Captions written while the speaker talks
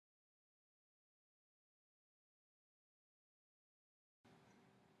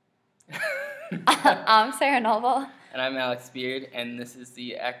I'm Sarah Noble. And I'm Alex Beard, and this is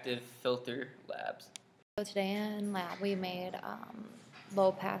the Active Filter Labs. So today in lab we made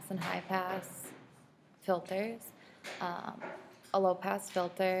low pass and high pass filters. A low pass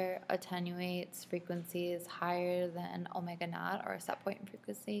filter attenuates frequencies higher than omega naught or set point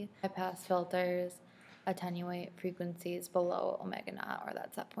frequency. High pass filters attenuate frequencies below omega naught or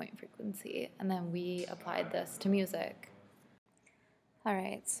that set point frequency. And then we applied this to music.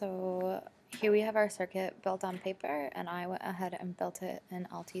 Alright, so here we have our circuit built on paper, and I went ahead and built it in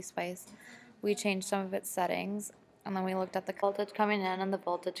LT-Spice. We changed some of its settings, and then we looked at the voltage coming in and the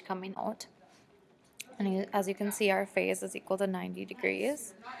voltage coming out. And as you can see, our phase is equal to 90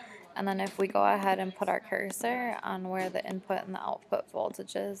 degrees. And then if we go ahead and put our cursor on where the input and the output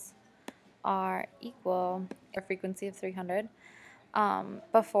voltages are equal, a frequency of 300,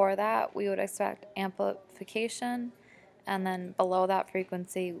 before that we would expect amplification, and then below that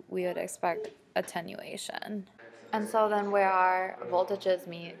frequency we would expect attenuation. And so then where our voltages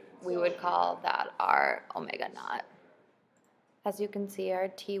meet, we would call that our omega naught. As you can see, our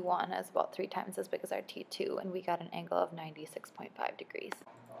T1 is about 3 times as big as our T2, and we got an angle of 96.5 degrees.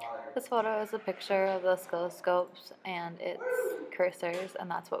 This photo is a picture of the oscilloscopes and its cursors, and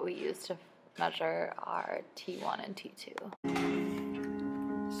that's what we use to measure our T1 and T2.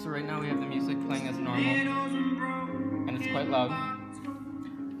 So right now we have the music playing as normal, and it's quite loud.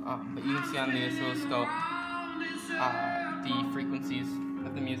 But you can see on the oscilloscope the frequencies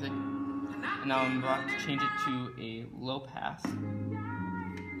of the music. And now I'm about to change it to a low pass. So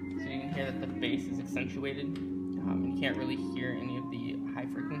you can hear that the bass is accentuated. You can't really hear any of the high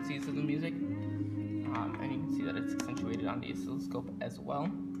frequencies of the music. And you can see that it's accentuated on the oscilloscope as well.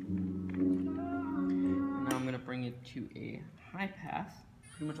 And now I'm going to bring it to a high pass.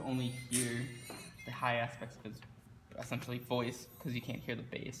 Pretty much only hear the high aspects of its essentially voice, because you can't hear the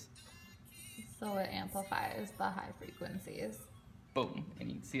bass. So it amplifies the high frequencies. Boom, and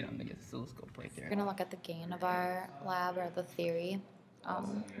you can see it on the oscilloscope right there. We're going to look at the gain of our lab, or the theory.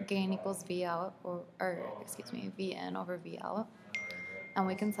 Gain equals V out, V in over V out. And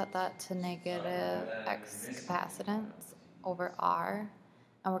we can set that to negative X capacitance over R.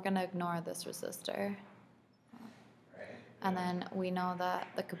 And we're going to ignore this resistor. And then we know that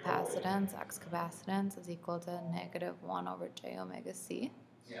the capacitance, X capacitance, is equal to negative 1 over J omega C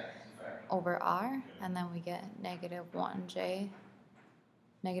over R. And then we get negative 1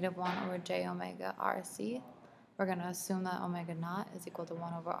 over J omega RC. We're going to assume that omega naught is equal to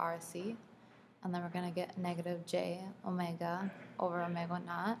 1 over RC. And then we're going to get negative J omega over omega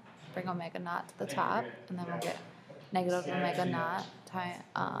naught. Bring omega naught to the top. And then we'll get negative omega naught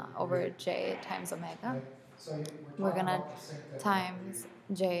over J times omega. We're going to times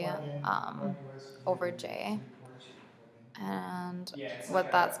J over J. And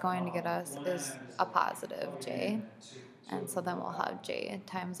what that's going to get us is a positive J. And so then we'll have J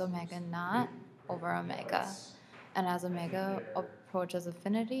times omega naught over omega. And as omega approaches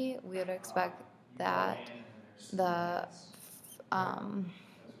infinity, we would expect that the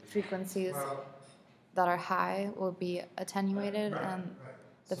frequencies that are high will be attenuated and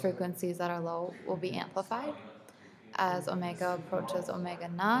the frequencies that are low will be amplified. As omega approaches omega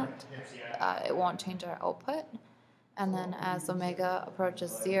naught, it won't change our output. And then as omega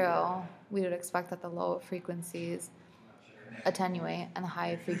approaches 0, we would expect that the low frequencies attenuate and the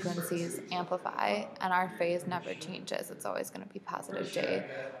high frequencies amplify, and our phase never changes. It's always going to be positive J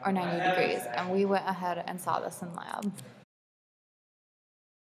or 90 degrees. And we went ahead and saw this in lab.